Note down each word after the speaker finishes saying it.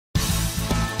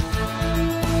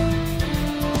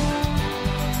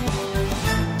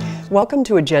Welcome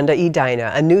to Agenda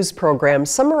Edina, a news program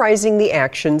summarizing the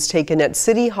actions taken at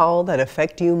City Hall that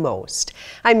affect you most.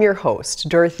 I'm your host,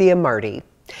 Dorothea Marty.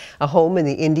 A home in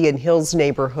the Indian Hills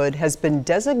neighborhood has been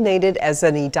designated as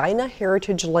an Edina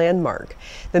Heritage Landmark.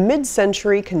 The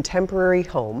mid-century contemporary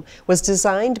home was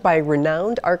designed by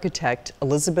renowned architect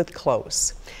Elizabeth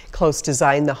Close. Close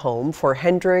designed the home for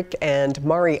Hendrik and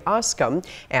Mari Oscom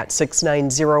at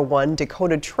 6901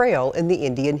 Dakota Trail in the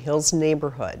Indian Hills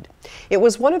neighborhood. It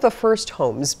was one of the first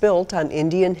homes built on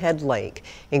Indian Head Lake,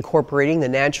 incorporating the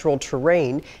natural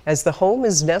terrain as the home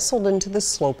is nestled into the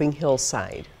sloping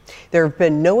hillside. There have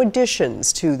been no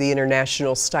additions to the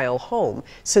international-style home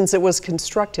since it was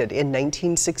constructed in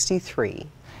 1963.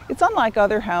 It's unlike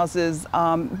other houses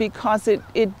because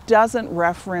it doesn't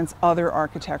reference other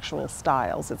architectural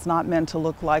styles. It's not meant to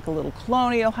look like a little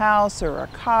colonial house or a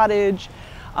cottage.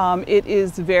 It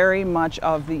is very much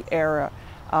of the era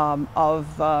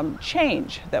of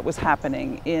change that was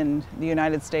happening in the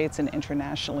United States and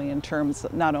internationally in terms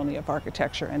not only of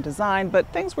architecture and design, but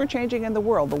things were changing in the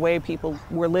world. The way people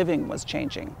were living was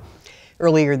changing.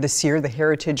 Earlier this year, the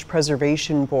Heritage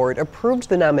Preservation Board approved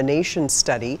the nomination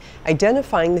study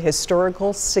identifying the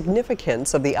historical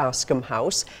significance of the Oscom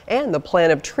House and the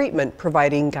plan of treatment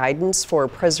providing guidance for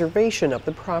preservation of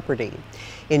the property.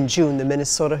 In June, the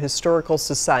Minnesota Historical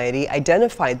Society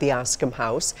identified the Oscom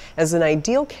House as an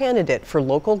ideal candidate for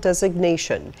local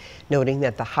designation, noting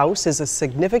that the house is a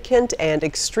significant and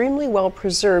extremely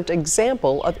well-preserved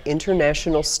example of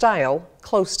international-style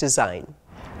close design.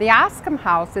 The Oscom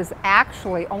House is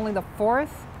actually only the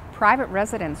fourth private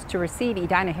residence to receive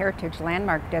Edina Heritage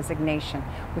Landmark designation,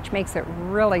 which makes it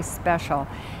really special.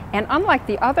 And unlike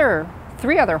the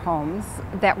three other homes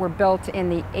that were built in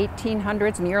the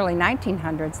 1800s and the early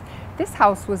 1900s, this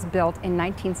house was built in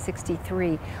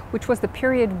 1963, which was the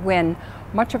period when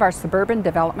much of our suburban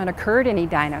development occurred in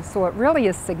Edina. So it really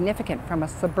is significant from a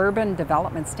suburban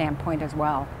development standpoint as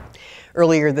well.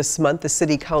 Earlier this month, the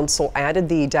City Council added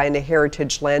the Edina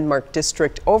Heritage Landmark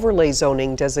District Overlay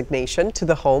Zoning designation to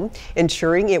the home,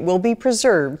 ensuring it will be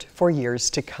preserved for years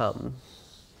to come.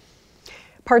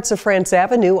 Parts of France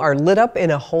Avenue are lit up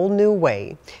in a whole new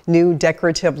way. New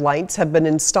decorative lights have been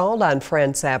installed on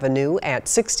France Avenue at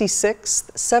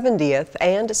 66th, 70th,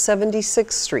 and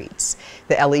 76th Streets.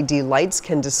 The LED lights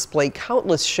can display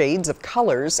countless shades of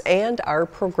colors and are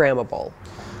programmable.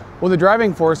 Well, the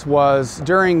driving force was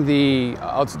during the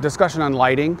discussion on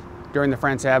lighting during the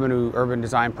France Avenue urban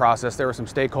design process. There were some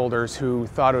stakeholders who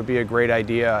thought it would be a great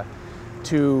idea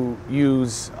to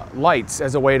use lights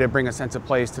as a way to bring a sense of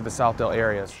place to the Southdale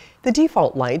areas. The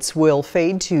default lights will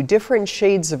fade to different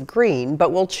shades of green,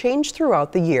 but will change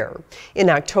throughout the year. In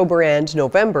October and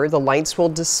November, the lights will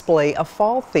display a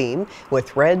fall theme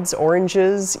with reds,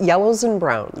 oranges, yellows, and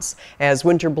browns. As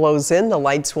winter blows in, the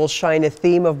lights will shine a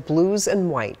theme of blues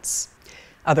and whites.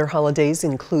 Other holidays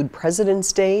include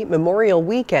President's Day, Memorial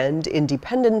Weekend,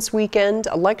 Independence Weekend,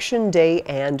 Election Day,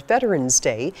 and Veterans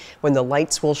Day, when the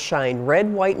lights will shine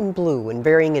red, white, and blue in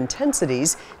varying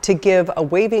intensities to give a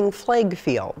waving flag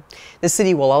feel. The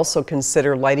city will also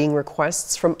consider lighting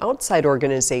requests from outside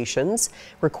organizations.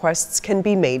 Requests can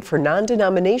be made for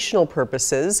non-denominational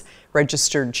purposes,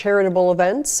 registered charitable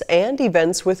events, and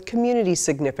events with community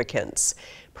significance.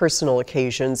 Personal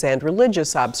occasions and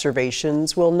religious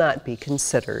observations will not be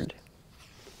considered.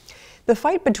 The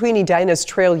fight between Edina's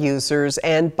trail users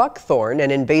and buckthorn,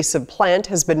 an invasive plant,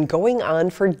 has been going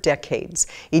on for decades.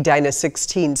 Edina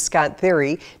 16 Scott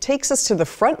Theory takes us to the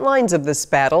front lines of this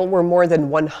battle, where more than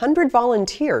 100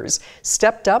 volunteers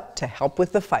stepped up to help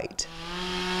with the fight.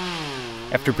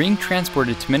 After being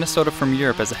transported to Minnesota from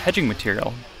Europe as a hedging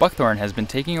material, buckthorn has been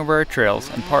taking over our trails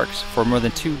and parks for more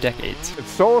than 2 decades. It's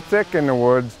so thick in the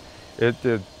woods,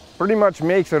 it pretty much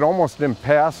makes it almost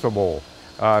impassable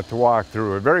to walk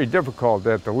through. Very difficult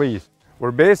at the least.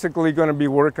 We're basically going to be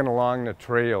working along the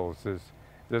trails.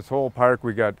 This whole park,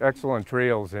 we got excellent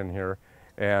trails in here,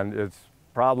 and it's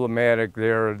problematic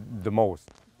there the most.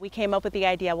 We came up with the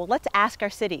idea, well, let's ask our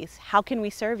cities, how can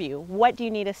we serve you? What do you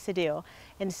need us to do?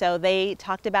 And so they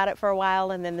talked about it for a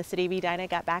while, and then the City of Edina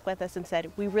got back with us and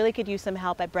said, we really could use some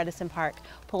help at Bredesen Park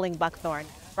pulling buckthorn.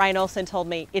 Ryan Olson told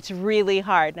me, it's really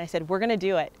hard. And I said, we're gonna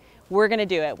do it. We're gonna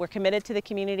do it. We're committed to the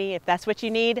community. If that's what you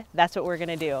need, that's what we're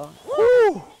gonna do.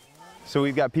 Woo! So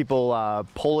we've got people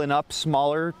pulling up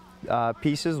smaller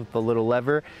pieces with the little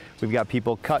lever. We've got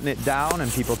people cutting it down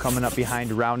and people coming up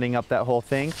behind rounding up that whole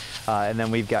thing. And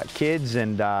then we've got kids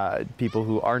and people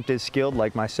who aren't as skilled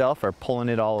like myself are pulling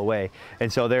it all away.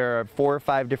 And so there are 4 or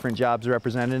 5 different jobs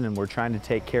represented, and we're trying to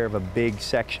take care of a big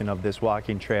section of this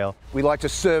walking trail. We like to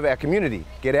serve our community,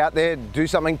 get out there, do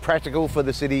something practical for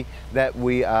the city that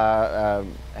we are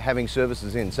having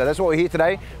services in. So that's what we're here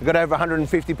today. We've got over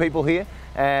 150 people here,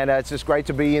 and it's just great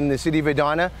to be in the City of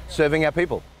Edina serving our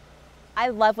people. I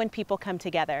love when people come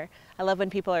together. I love when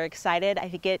people are excited. I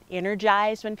get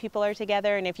energized when people are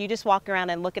together. And if you just walk around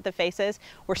and look at the faces,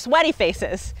 we're sweaty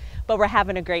faces, but we're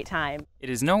having a great time. It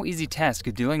is no easy task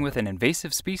dealing with an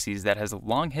invasive species that has a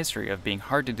long history of being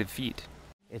hard to defeat.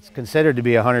 It's considered to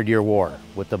be a 100-year war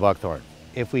with the buckthorn.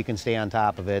 If we can stay on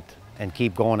top of it and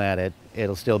keep going at it,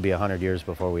 it'll still be 100 years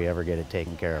before we ever get it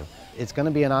taken care of. It's going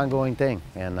to be an ongoing thing,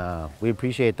 and we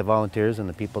appreciate the volunteers and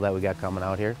the people that we got coming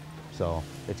out here. So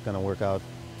it's going to work out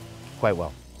quite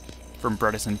well. From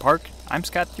Bredesen Park, I'm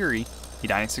Scott Thury,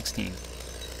 Edina 16.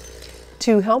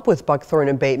 To help with buckthorn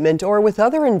abatement or with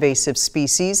other invasive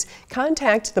species,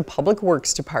 contact the Public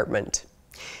Works Department.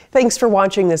 Thanks for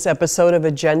watching this episode of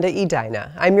Agenda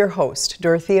Edina. I'm your host,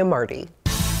 Dorothea Marty.